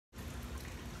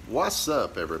What's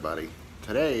up, everybody?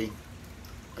 Today,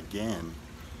 again,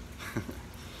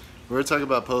 we're going to talk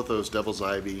about Pothos Devil's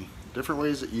Ivy, different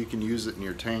ways that you can use it in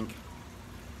your tank.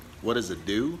 What does it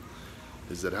do?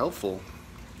 Is it helpful?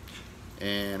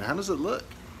 And how does it look?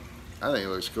 I think it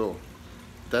looks cool.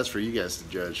 That's for you guys to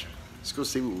judge. Let's go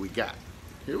see what we got.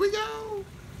 Here we go.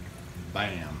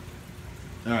 Bam.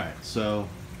 Alright, so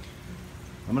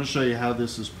I'm going to show you how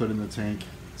this is put in the tank.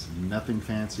 It's nothing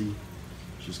fancy.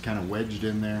 Just kind of wedged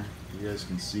in there. You guys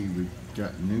can see we've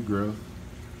got new growth.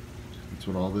 That's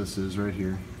what all this is right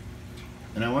here.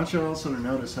 And I want you also to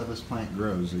notice how this plant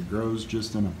grows. It grows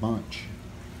just in a bunch.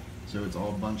 So it's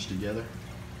all bunched together.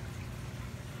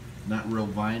 Not real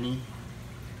viney.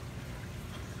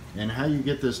 And how you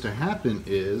get this to happen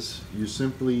is you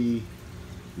simply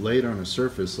lay it on a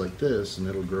surface like this and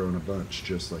it'll grow in a bunch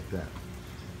just like that.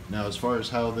 Now as far as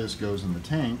how this goes in the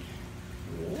tank,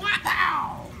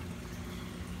 wow!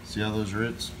 See all those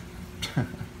roots? And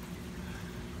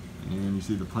you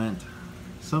see the plant.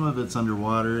 Some of it's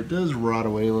underwater. It does rot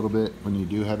away a little bit when you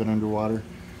do have it underwater.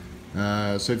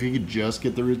 So if you could just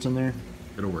get the roots in there,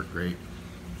 it'll work great.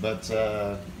 But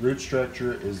root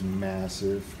structure is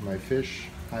massive. My fish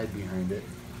hide behind it.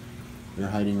 They're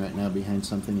hiding right now behind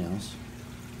something else.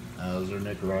 Those are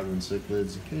Nicaraguan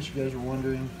cichlids. In case you guys were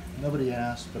wondering, nobody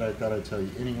asked, but I thought I'd tell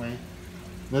you anyway.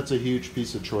 That's a huge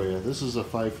piece of cholla. This is a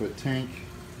 5-foot tank.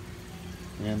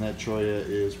 And that cholla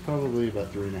is probably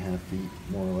about 3.5 feet,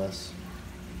 more or less.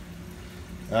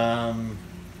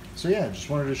 So yeah, just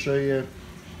wanted to show you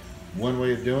one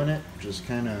way of doing it. Just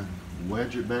kind of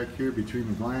wedge it back here between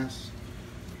the glass,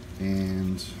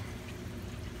 and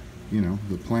you know,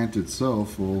 the plant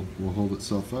itself will hold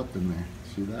itself up in there.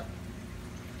 See that?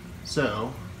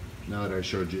 So now that I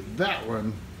showed you that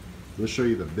one, let's show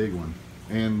you the big one.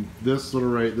 And this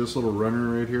little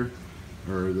runner right here,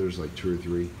 or there's like 2 or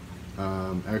 3.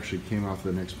 Actually came off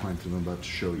the next plant that I'm about to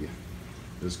show you.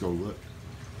 Let's go look.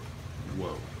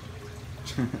 Whoa.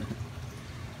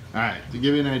 Alright, to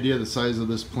give you an idea of the size of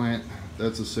this plant,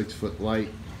 that's a 6-foot light.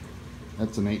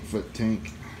 That's an 8-foot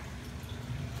tank.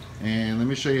 And let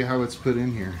me show you how it's put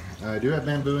in here. I do have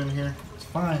bamboo in here. It's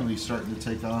finally starting to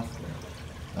take off.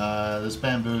 This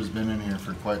bamboo has been in here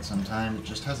for quite some time. It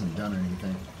just hasn't done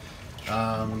anything.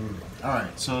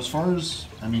 Alright, so as far as,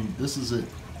 this is it.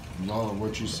 All of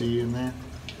what you see in there,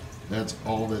 that's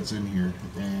all that's in here,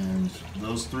 and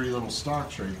those 3 little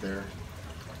stalks right there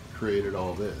created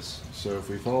all this. So if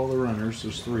we follow the runners,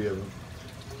 there's 3 of them.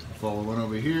 Follow one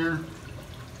over here,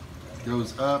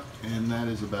 goes up, and that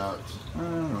is about, I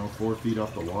don't know, 4 feet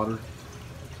off the water.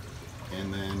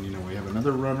 And then, you know, we have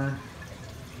another runner.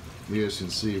 You guys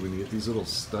can see when you get these little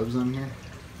stubs on here,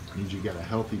 it means you got a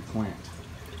healthy plant.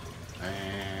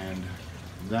 And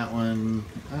that one,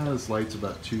 this light's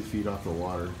about 2 feet off the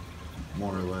water,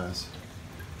 more or less.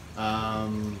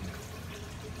 Trying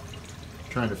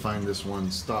to find this one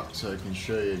stalk so I can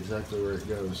show you exactly where it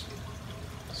goes.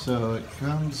 So it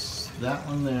comes, that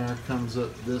one there comes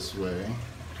up this way,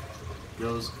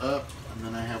 goes up, and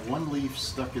then I have one leaf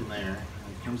stuck in there.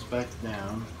 It comes back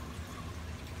down,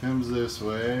 comes this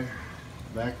way,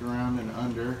 back around and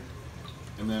under,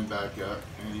 and then back up,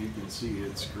 and you can see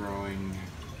it's growing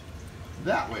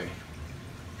that way.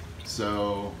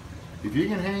 So if you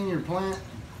can hang your plant,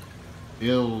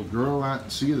 it'll grow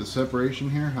out. See the separation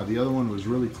here, how the other one was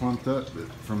really clumped up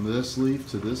from this leaf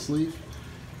to this leaf,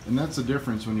 and that's the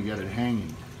difference when you got it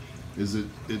hanging, is it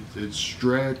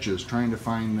stretches trying to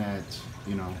find that,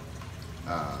 you know,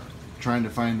 trying to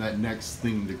find that next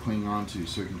thing to cling onto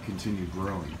so it can continue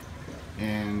growing.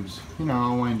 And you know,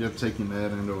 I'll wind up taking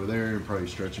that end over there and probably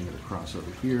stretching it across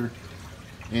over here.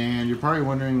 And you're probably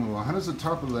wondering, well, how does the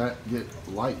top of that get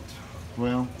light?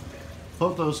 Well,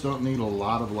 Pothos don't need a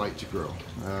lot of light to grow.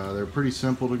 They're pretty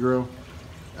simple to grow.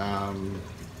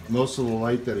 Most of the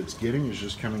light that it's getting is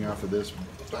just coming off of this.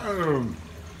 Boom!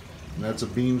 And that's a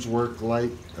Beamswork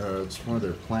light. It's one of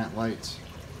their plant lights.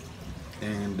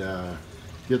 And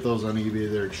get those on eBay.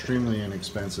 They're extremely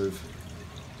inexpensive.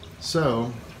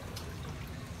 So,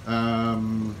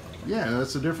 yeah,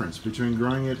 that's the difference between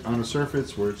growing it on a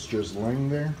surface where it's just laying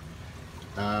there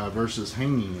versus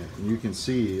hanging it. And you can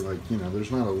see, like, you know,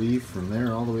 there's not a leaf from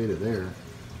there all the way to there,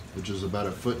 which is about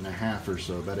 1.5 feet or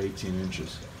so, about 18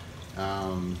 inches.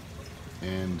 And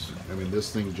I mean,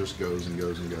 this thing just goes and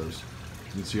goes and goes.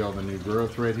 You can see all the new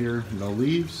growth right here. No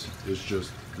leaves, it's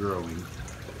just growing.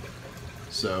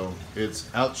 So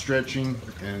it's outstretching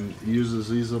and uses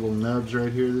these little nubs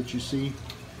right here that you see.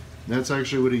 That's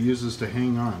actually what it uses to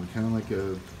hang on, kind of like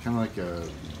a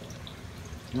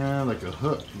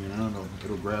hook, you know.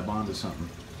 It'll grab onto something.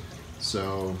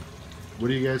 So what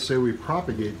do you guys say we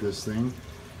propagate this thing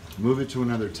move it to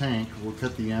another tank. We'll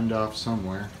cut the end off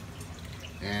somewhere,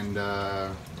 and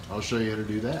I'll show you how to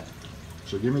do that.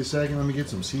 So give me a second, let me get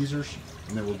some Caesars,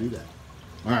 and then we'll do that.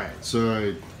 Alright, so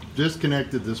I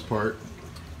disconnected this part.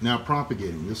 Now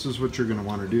propagating, this is what you're going to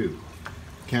want to do.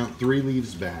 Count 3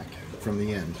 leaves back from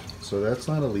the end. So that's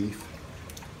not a leaf.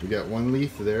 We got 1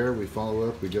 leaf there, we follow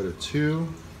up, we go to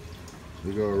 2,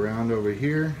 we go around over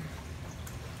here,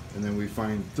 and then we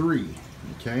find 3,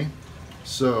 okay?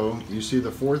 So you see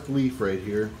the 4th leaf right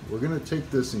here. We're going to take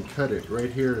this and cut it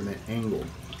right here in an angle.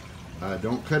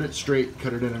 Don't cut it straight,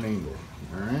 cut it at an angle.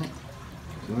 Alright?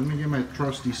 So let me get my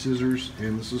trusty scissors,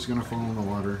 and this is going to fall in the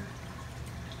water.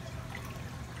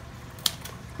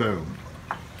 Boom.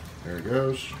 There it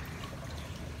goes.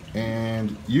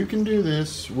 And you can do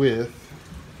this with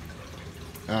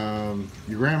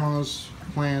your grandma's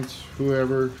plants,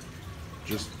 whoever.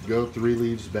 Just go 3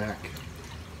 leaves back.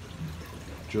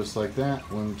 Just like that.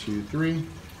 1, 2, 3.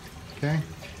 Okay?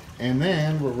 And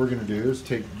then what we're going to do is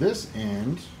take this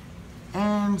end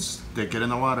and stick it in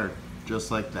the water.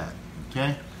 Just like that.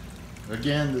 Okay?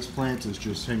 Again, this plant is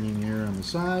just hanging here on the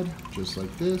side, just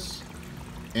like this.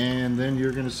 And then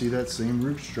you're going to see that same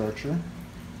root structure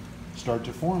start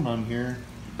to form on here.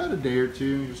 About a day or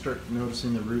two, you'll start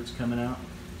noticing the roots coming out.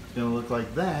 It's going to look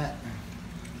like that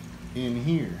in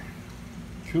here.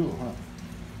 Cool, huh?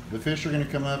 The fish are going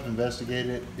to come up, investigate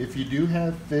it. If you do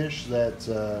have fish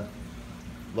that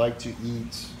like to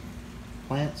eat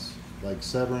plants, like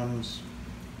severums,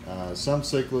 some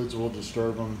cichlids will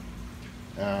disturb them,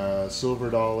 silver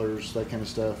dollars, that kind of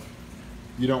stuff,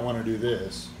 you don't want to do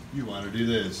this. You want to do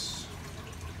this.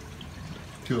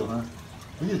 Cool, huh?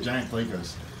 Look at the giant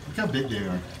flakos. Look how big they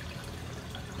are.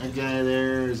 That guy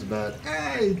there is about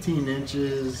 18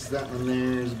 inches. That one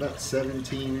there is about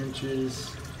 17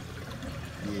 inches.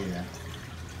 Yeah.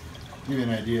 Give you an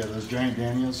idea, those giant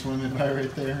Daniels swimming by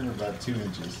right there are about 2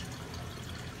 inches.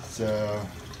 So,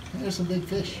 there's some big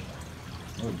fish.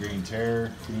 A little green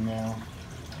terror, female.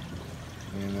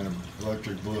 And then an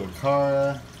electric blue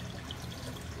acara.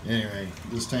 Anyway,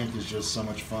 this tank is just so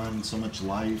much fun, so much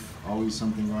life, always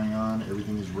something going on,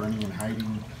 everything is running and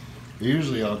hiding. They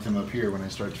usually all come up here when I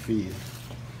start to feed.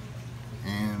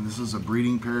 And this is a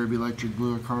breeding pair of electric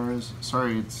blue acaras.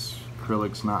 Sorry, it's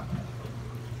acrylic's not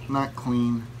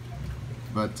clean,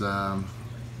 but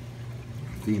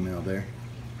female there.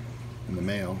 And the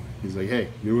male, he's like, hey,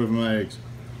 you're away from my eggs.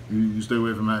 You stay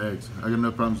away from my eggs. I got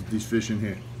no problems with these fish in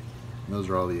here. And those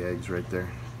are all the eggs right there.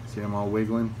 See them all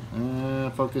wiggling?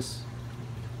 Focus.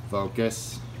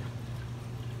 Focus.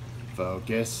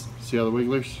 Focus. See all the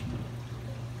wigglers?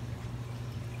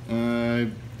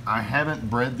 I haven't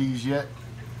bred these yet,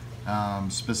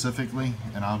 specifically,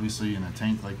 and obviously in a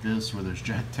tank like this where there's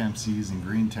Jack Dempseys and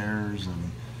green terrors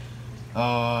and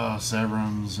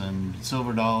severums and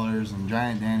silver dollars and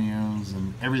giant Danios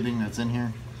and everything that's in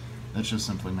here, that's just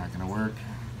simply not going to work.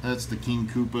 That's the King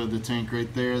Koopa of the tank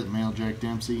right there, the male Jack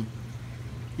Dempsey.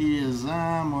 He is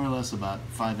more or less about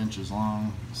 5 inches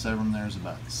long. Severum there is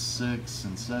about 6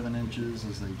 and 7 inches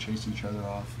as they chase each other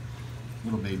off.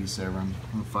 Little baby severum,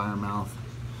 little fire mouth.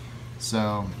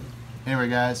 So, anyway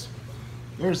guys,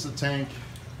 there's the tank.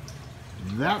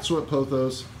 That's what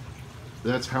Pothos,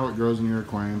 that's how it grows in your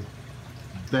aquarium.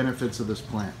 Benefits of this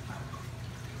plant.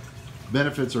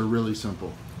 Benefits are really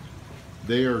simple.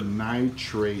 They are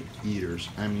nitrate eaters.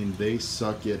 I mean, they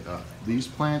suck it up. These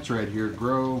plants right here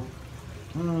grow,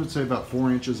 I would say about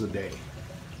 4 inches a day.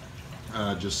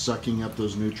 Just sucking up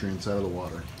those nutrients out of the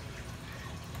water.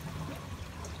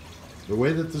 The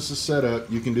way that this is set up,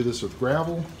 you can do this with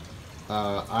gravel.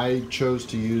 I chose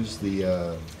to use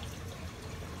the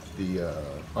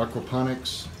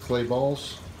aquaponics clay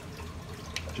balls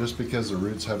just because the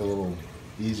roots have a little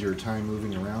easier time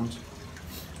moving around.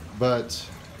 But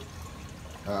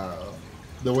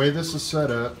the way this is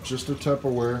set up, just a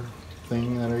Tupperware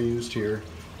thing that I used here,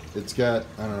 it's got,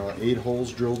 I don't know, 8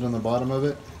 holes drilled in the bottom of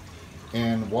it,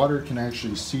 and water can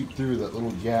actually seep through that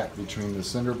little gap between the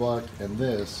cinder block and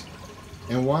this,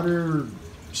 and water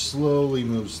slowly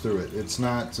moves through it. It's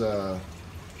not, I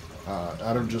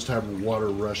don't just have water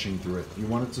rushing through it. You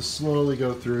want it to slowly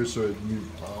go through so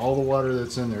all the water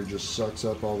that's in there just sucks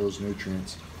up all those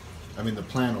nutrients. I mean, the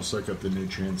plant will suck up the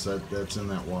nutrients that's in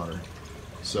that water.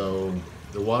 So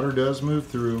the water does move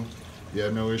through. You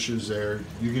have no issues there.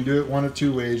 You can do it one of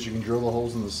 2 ways. You can drill the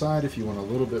holes in the side if you want a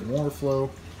little bit more flow.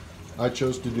 I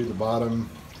chose to do the bottom,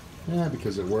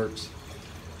 because it works.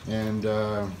 And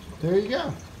there you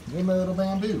go. There's my little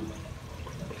bamboo.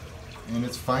 And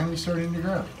it's finally starting to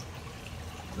grow.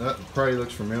 That probably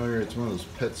looks familiar. It's one of those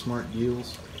PetSmart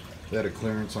deals. They had a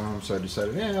clearance on them, so I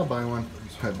decided, I'll buy one.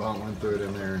 So I bought one, threw it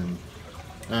in there, and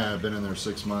I've been in there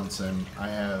 6 months, and I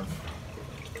have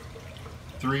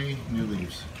 3 new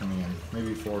leaves coming in.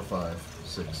 Maybe 4 or 5,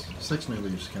 6. 6 new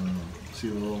leaves coming in. See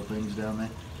the little things down there?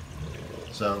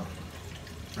 So,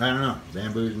 I don't know.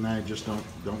 Bamboo and I just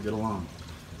don't get along.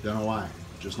 Don't know why.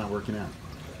 Just not working out.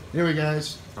 Anyway,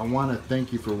 guys, I want to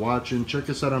thank you for watching. Check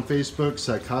us out on Facebook,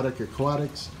 Psychotic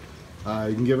Aquatics.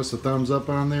 You can give us a thumbs up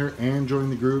on there and join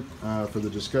the group for the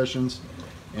discussions.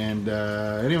 And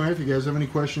anyway, if you guys have any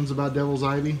questions about Devil's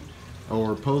Ivy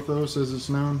or Pothos as it's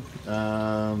known,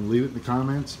 leave it in the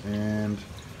comments and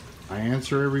I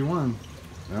answer every one.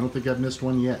 I don't think I've missed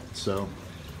one yet. So,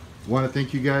 want to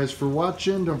thank you guys for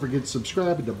watching. Don't forget to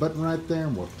subscribe, hit the button right there,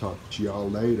 and we'll talk to y'all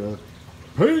later.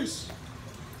 Peace!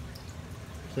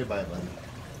 Say bye, buddy.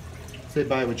 Say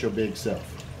bye with your big self.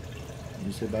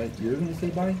 You say bye? You're going to say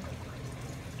bye?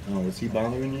 Oh, is he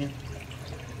bothering you?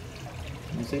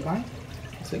 You say bye?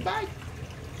 Say bye.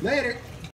 Later.